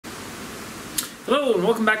Hello and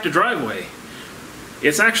welcome back to Driveway.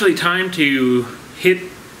 It's actually time to hit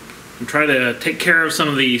and try to take care of some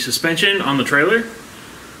of the suspension on the trailer,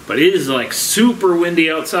 but it is like super windy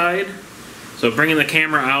outside, so bringing the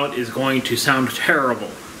camera out is going to sound terrible.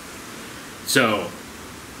 So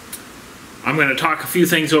I'm going to talk a few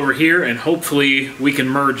things over here and hopefully we can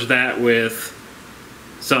merge that with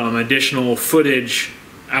some additional footage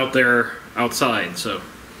out there outside. So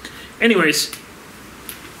anyways,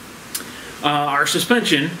 our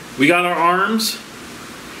suspension, we got our arms,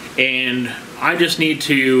 and I just need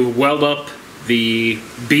to weld up the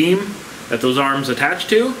beam that those arms attach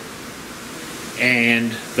to.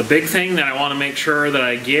 And the big thing that I want to make sure that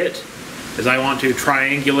I get is I want to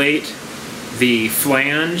triangulate the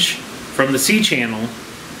flange from the C-channel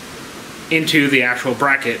into the actual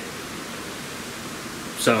bracket.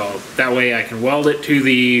 So that way I can weld it to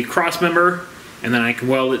the cross member and then I can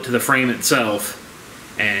weld it to the frame itself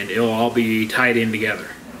and it'll all be tied in together.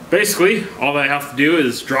 Basically, all I have to do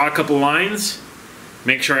is draw a couple lines,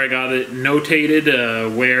 make sure I got it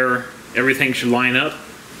notated where everything should line up.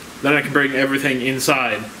 Then I can bring everything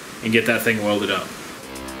inside and get that thing welded up.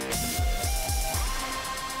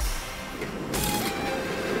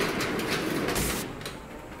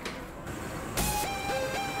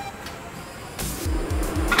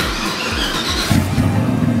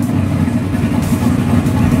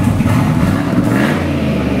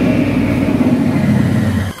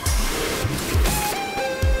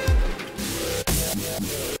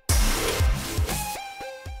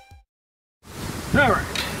 Alright,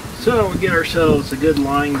 so we get ourselves a good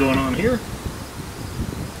line going on here.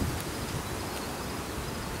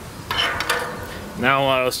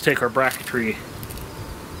 Now let's take our bracketry,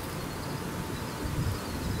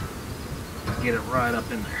 get it right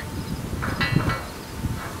up in there.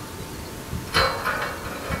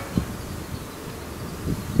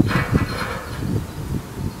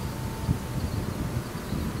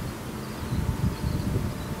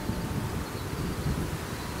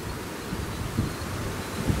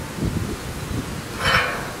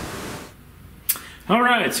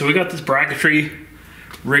 Alright, so we got this bracketry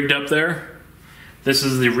rigged up there. This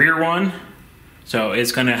is the rear one, so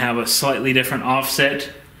it's going to have a slightly different offset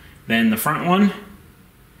than the front one,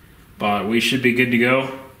 but we should be good to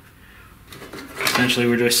go. Essentially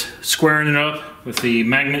we're just squaring it up with the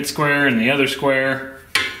magnet square and the other square,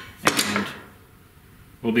 and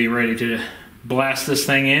we'll be ready to blast this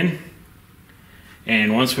thing in.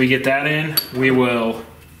 And once we get that in, we will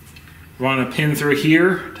run a pin through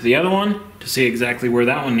here to the other one to see exactly where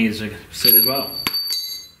that one needs to sit as well.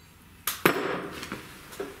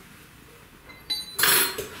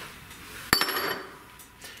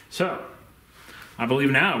 So, I believe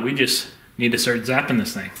now we just need to start zapping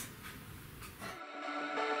this thing.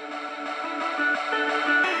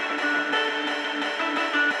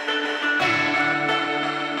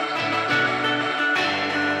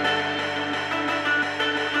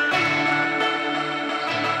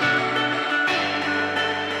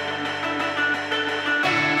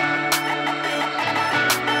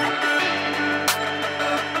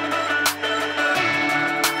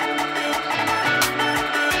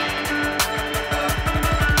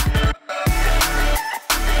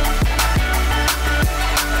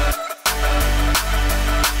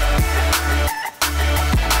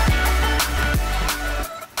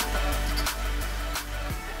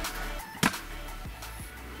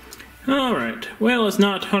 Alright, well, it's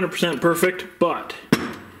not 100% perfect, but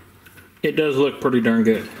it does look pretty darn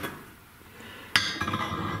good.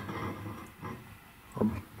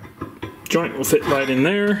 Our joint will fit right in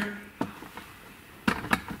there.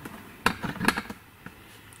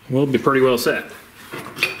 We'll be pretty well set.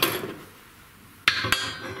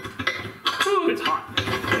 Ooh, it's hot.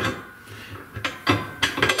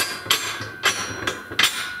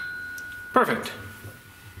 Perfect.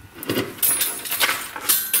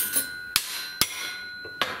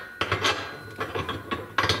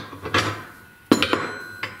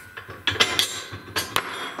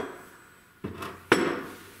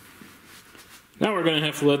 Now we're going to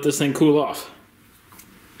have to let this thing cool off.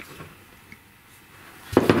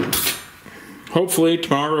 Hopefully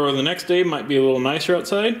tomorrow or the next day might be a little nicer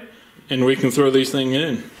outside and we can throw these things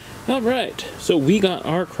in. Alright, so we got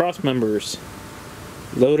our cross members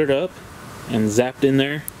loaded up and zapped in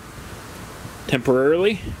there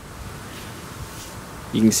temporarily.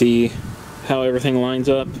 You can see how everything lines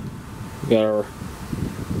up. We got our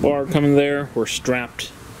bar coming there. We're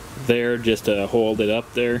strapped there just to hold it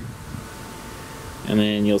up there. And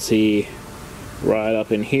then you'll see right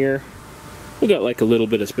up in here, we got like a little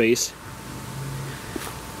bit of space.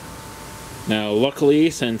 Now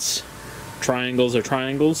luckily, since triangles are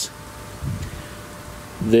triangles,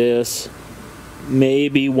 this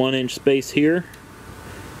maybe 1 inch space here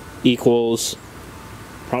equals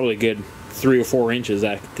probably a good 3 or 4 inches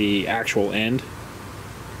at the actual end.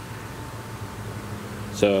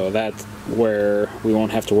 So that's where we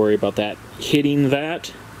won't have to worry about that hitting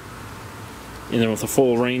that. And then with a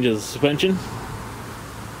full range of the suspension,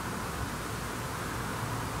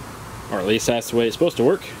 or at least that's the way it's supposed to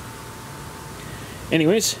work.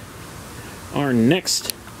 Anyways, our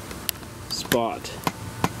next spot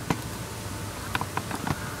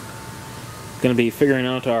is going to be figuring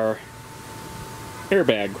out our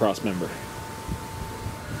airbag cross member.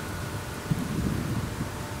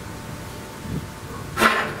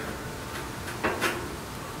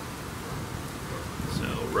 So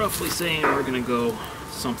roughly saying we're going to go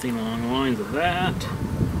something along the lines of that.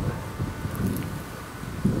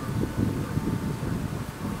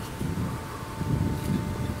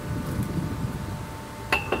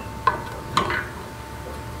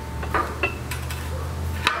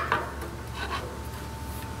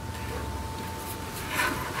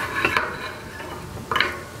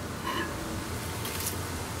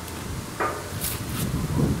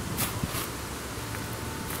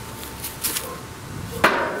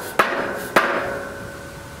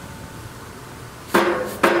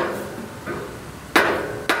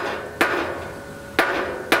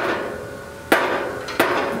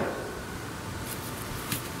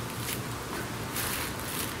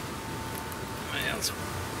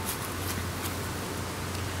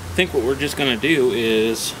 I think what we're just going to do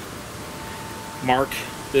is mark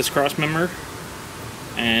this cross member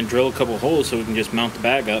and drill a couple holes so we can just mount the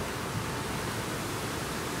bag up,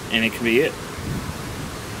 and it can be it.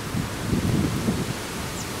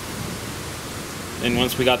 And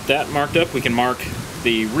once we got that marked up, we can mark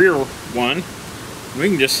the rear one and we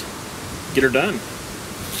can just get her done.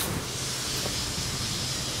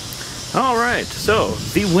 Alright, so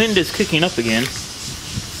the wind is kicking up again.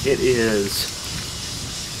 It is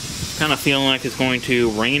kind of feeling like it's going to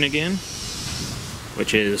rain again,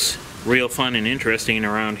 which is real fun and interesting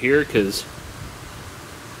around here because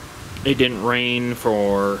it didn't rain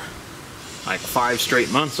for like 5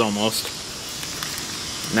 straight months almost.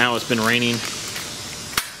 Now it's been raining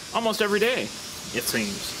almost every day, it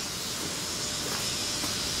seems.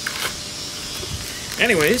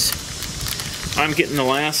 Anyways, I'm getting the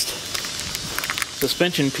last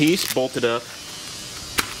suspension piece bolted up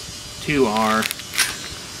to our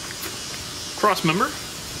cross member.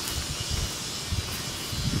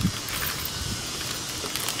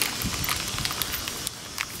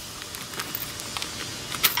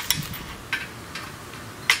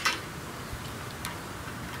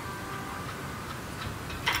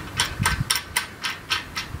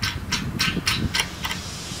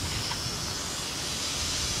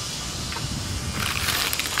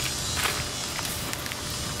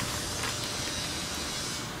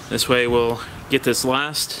 This way we'll get this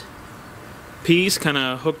last piece kind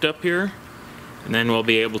of hooked up here, and then we'll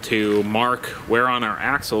be able to mark where on our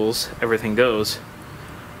axles everything goes.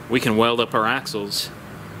 We can weld up our axles,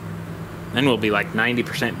 then we'll be like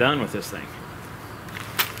 90% done with this thing,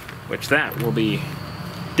 which that will be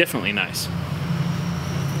definitely nice.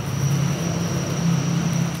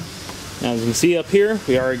 Now as you can see up here,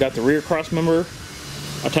 we already got the rear cross member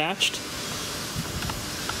attached.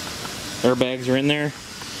 Airbags are in there,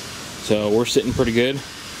 so we're sitting pretty good.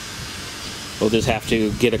 We'll just have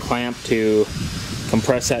to get a clamp to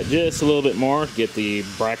compress that just a little bit more to get the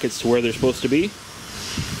brackets to where they're supposed to be.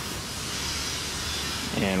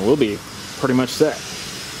 And we'll be pretty much set.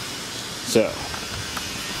 So, I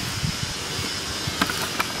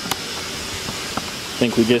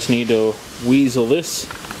think we just need to weasel this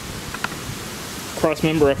cross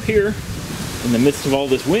member up here in the midst of all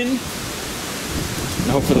this wind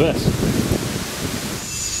and hope for the best.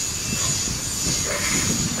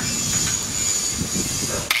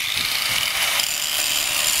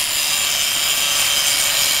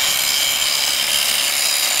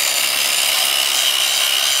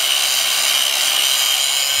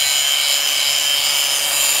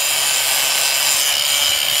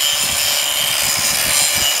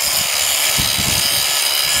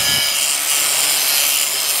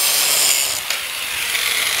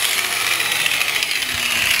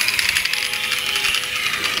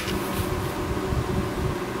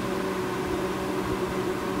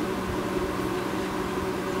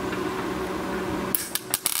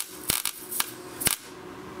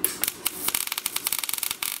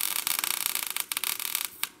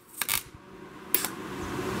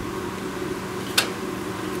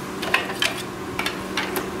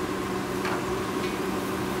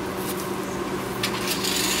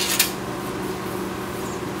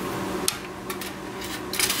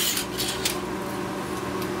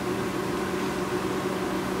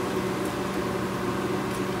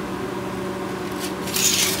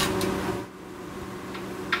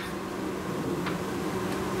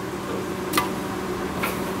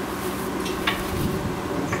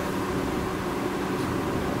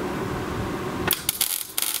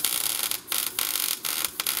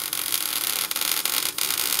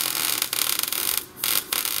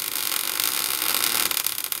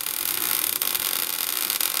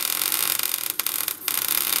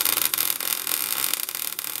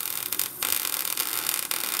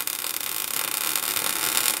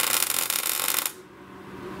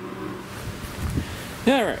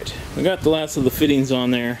 Alright, we got the last of the fittings on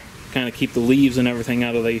there. Kind of keep the leaves and everything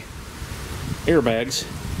out of the airbags.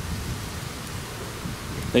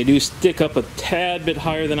 They do stick up a tad bit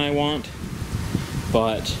higher than I want,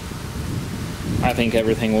 but I think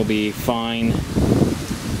everything will be fine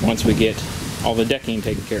once we get all the decking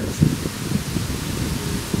taken care of.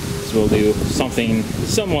 So we'll do something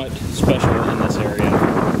somewhat special in this area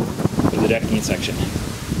for the decking section.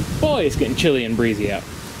 Boy, it's getting chilly and breezy out.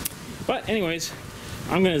 But anyways,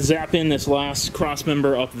 I'm going to zap in this last cross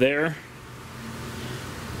member up there.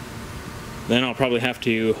 Then I'll probably have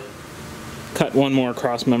to cut one more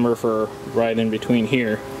cross member for right in between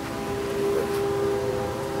here.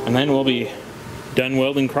 And then we'll be done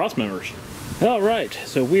welding cross members. Alright,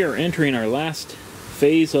 so we are entering our last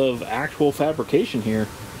phase of actual fabrication here,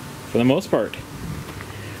 for the most part.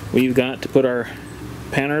 We've got to put our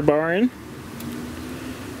panhard bar in.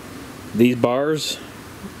 These bars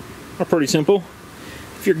are pretty simple.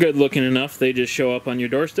 If you're good looking enough, they just show up on your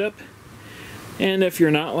doorstep. And if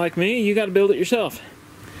you're not like me, you got to build it yourself.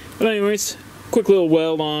 But anyways, quick little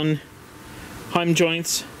weld on heim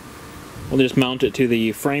joints. We'll just mount it to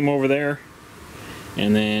the frame over there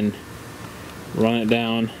and then run it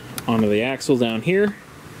down onto the axle down here.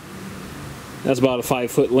 That's about a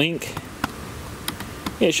 5-foot link.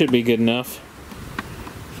 It should be good enough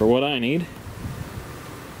for what I need.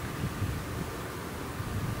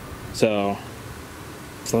 So,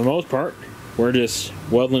 for the most part, we're just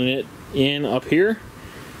welding it in up here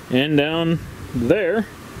and down there,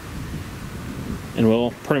 and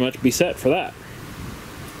we'll pretty much be set for that.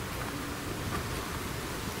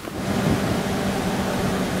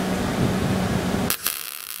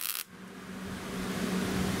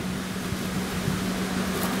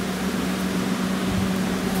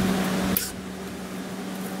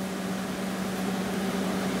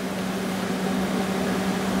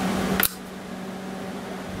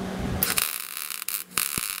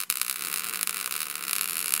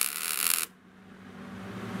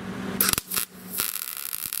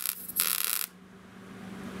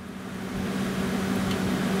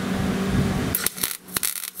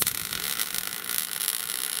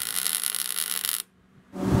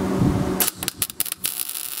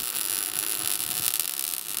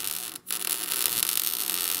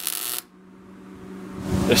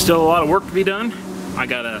 There's still a lot of work to be done. I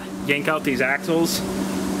gotta yank out these axles,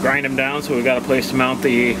 grind them down so we got a place to mount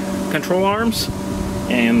the control arms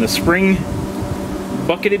and the spring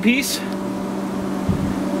bucketed piece.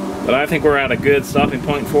 But I think we're at a good stopping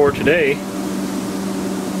point for today,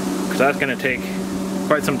 because that's gonna take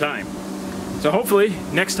quite some time. So hopefully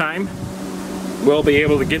next time we'll be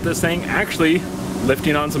able to get this thing actually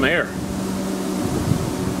lifting on some air.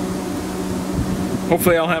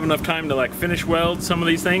 Hopefully I'll have enough time to like finish weld some of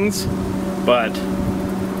these things, but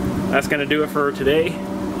that's gonna do it for today.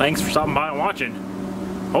 Thanks for stopping by and watching.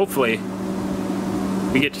 Hopefully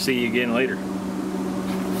we get to see you again later.